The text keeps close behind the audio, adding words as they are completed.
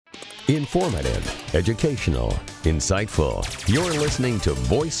Informative, educational, insightful. You're listening to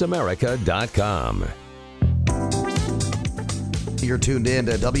VoiceAmerica.com. You're tuned in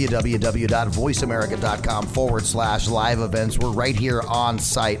to www.voiceamerica.com/live events. We're right here on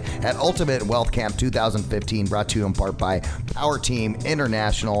site at Ultimate Wealth Camp 2015, brought to you in part by Power Team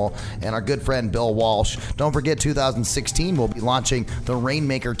International and our good friend Bill Walsh. Don't forget, 2016, we'll be launching the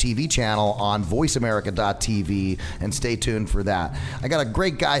Rainmaker TV channel on voiceamerica.tv, and stay tuned for that. I got a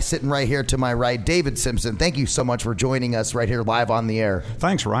great guy sitting right here to my right, David Simpson. Thank you so much for joining us right here live on the air.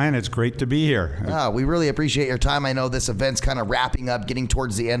 Thanks, Ryan. It's great to be here. We really appreciate your time. I know this event's kind of wrapping up, getting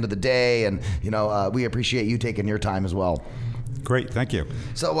towards the end of the day, and we appreciate you taking your time as well. Great, thank you.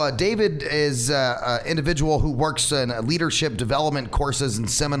 So David is an individual who works in leadership development courses and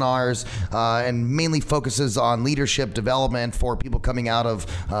seminars, and mainly focuses on leadership development for people coming out of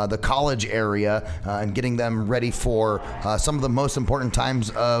the college area and getting them ready for some of the most important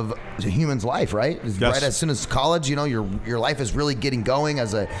times of a human's life. Right, yes. Right as soon as college, your life is really getting going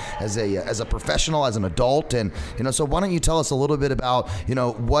as a professional, as an adult, and So why don't you tell us a little bit about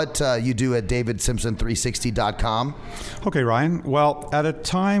what you do at DavidSimpson360.com? Okay, Ryan. Well, at a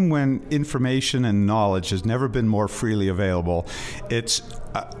time when information and knowledge has never been more freely available, it's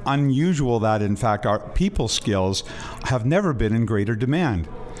unusual that, in fact, our people skills have never been in greater demand.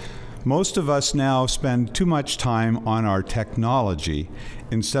 Most of us now spend too much time on our technology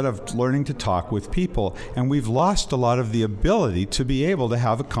instead of learning to talk with people, and we've lost a lot of the ability to be able to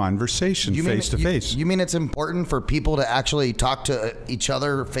have a conversation face to face. You mean it's important for people to actually talk to each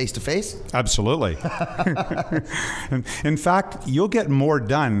other face to face? Absolutely. In fact, you'll get more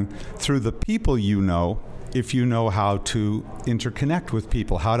done through the people you know if you know how to interconnect with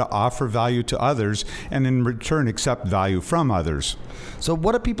people, how to offer value to others, and in return accept value from others. So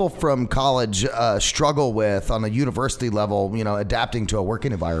what do people from college struggle with on a university level, adapting to a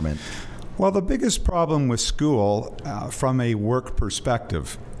working environment? Well, the biggest problem with school from a work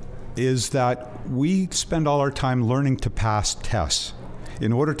perspective is that we spend all our time learning to pass tests.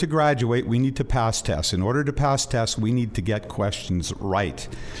 In order to graduate, we need to pass tests. In order to pass tests, we need to get questions right.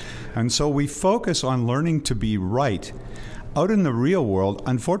 And so we focus on learning to be right. Out in the real world,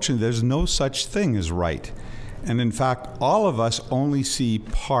 unfortunately, there's no such thing as right. And in fact, all of us only see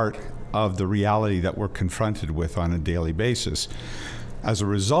part of the reality that we're confronted with on a daily basis. As a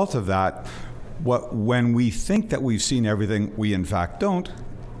result of that, when we think that we've seen everything, we in fact don't.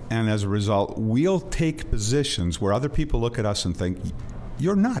 And as a result, we'll take positions where other people look at us and think,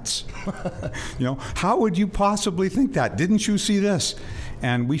 you're nuts. How would you possibly think that? Didn't you see this?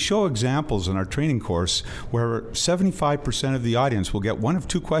 And we show examples in our training course where 75% of the audience will get one of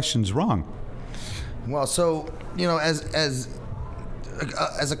two questions wrong. Well, so, as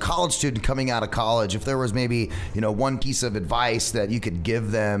a college student coming out of college, if there was maybe, one piece of advice that you could give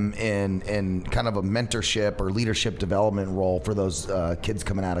them in kind of a mentorship or leadership development role for those kids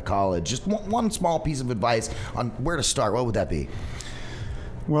coming out of college, just one small piece of advice on where to start, what would that be?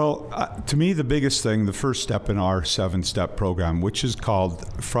 Well, to me, the biggest thing, the first step in our 7-step program, which is called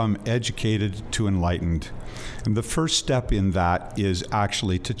From Educated to Enlightened. And the first step in that is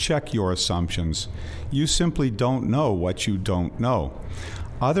actually to check your assumptions. You simply don't know what you don't know.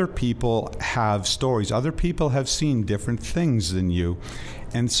 Other people have stories. Other people have seen different things than you.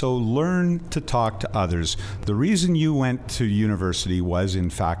 And so learn to talk to others. The reason you went to university was, in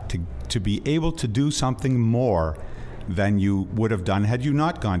fact, to be able to do something more than you would have done had you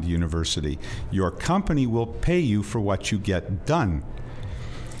not gone to university. Your company will pay you for what you get done.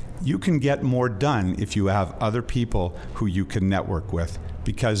 You can get more done if you have other people who you can network with,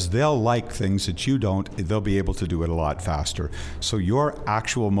 because they'll like things that you don't. They'll be able to do it a lot faster. So your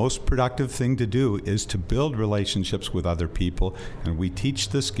actual most productive thing to do is to build relationships with other people, and we teach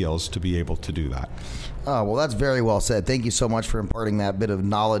the skills to be able to do that. Oh, well, that's very well said. Thank you so much for imparting that bit of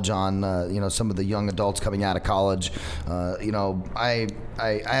knowledge on, some of the young adults coming out of college. I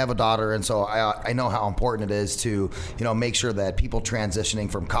have a daughter, and so I know how important it is to, make sure that people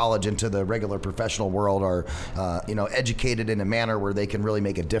transitioning from college into the regular professional world are, educated in a manner where they can really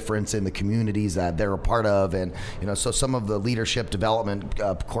make a difference in the communities that they're a part of. And, so some of the leadership development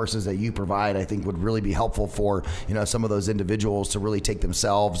courses that you provide, I think would really be helpful for, some of those individuals to really take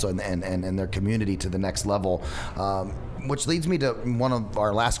themselves and their community to the next level. Which leads me to one of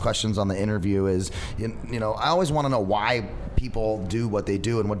our last questions on the interview is, I always want to know why people do what they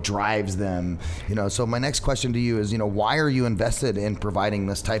do and what drives them. So my next question to you is, why are you invested in providing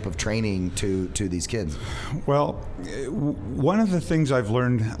this type of training to these kids? Well, one of the things I've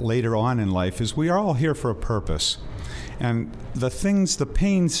learned later on in life is we are all here for a purpose. And the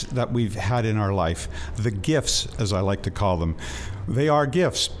pains that we've had in our life, the gifts, as I like to call them, they are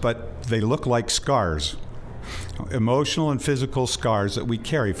gifts, but they look like scars. Emotional and physical scars that we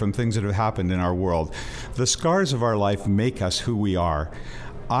carry from things that have happened in our world. The scars of our life make us who we are.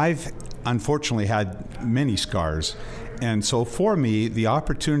 I've unfortunately had many scars. And so for me, the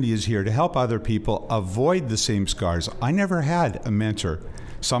opportunity is here to help other people avoid the same scars. I never had a mentor,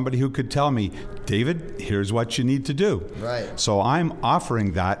 somebody who could tell me, David, here's what you need to do. Right. So I'm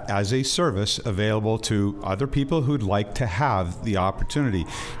offering that as a service available to other people who'd like to have the opportunity.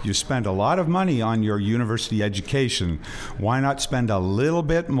 You spend a lot of money on your university education. Why not spend a little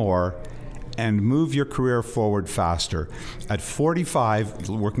bit more and move your career forward faster? At 45,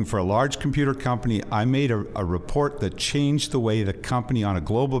 working for a large computer company, I made a report that changed the way the company on a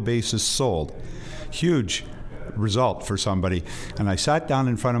global basis sold. Huge result for somebody. And I sat down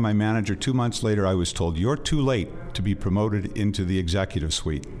in front of my manager 2 months later. I was told, you're too late to be promoted into the executive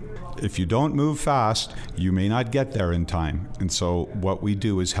suite. If you don't move fast, you may not get there in time. And so what we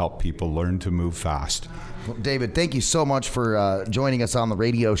do is help people learn to move fast. Well, David, thank you so much for joining us on the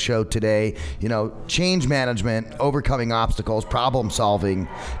radio show today. You know, change management, overcoming obstacles, problem solving.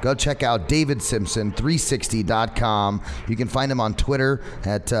 Go check out davidsimpson360.com. You can find him on Twitter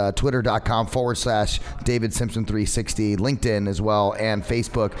at twitter.com/DavidSimpson360, LinkedIn as well, and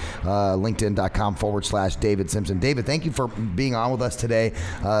Facebook, linkedin.com/David Simpson. David, thank you for being on with us today.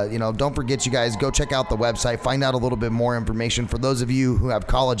 Don't forget, you guys, go check out the website, find out a little bit more information. For those of you who have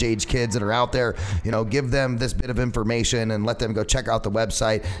college-age kids that are out there, give them this bit of information and let them go check out the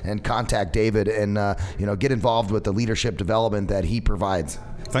website and contact David and get involved with the leadership development that he provides.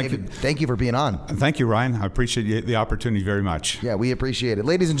 Thank you. Thank you for being on. Thank you, Ryan. I appreciate the opportunity very much. Yeah, we appreciate it.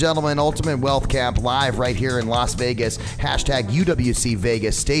 Ladies and gentlemen, Ultimate Wealth Camp live right here in Las Vegas. #UWC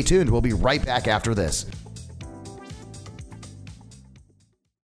Vegas. Stay tuned. We'll be right back after this.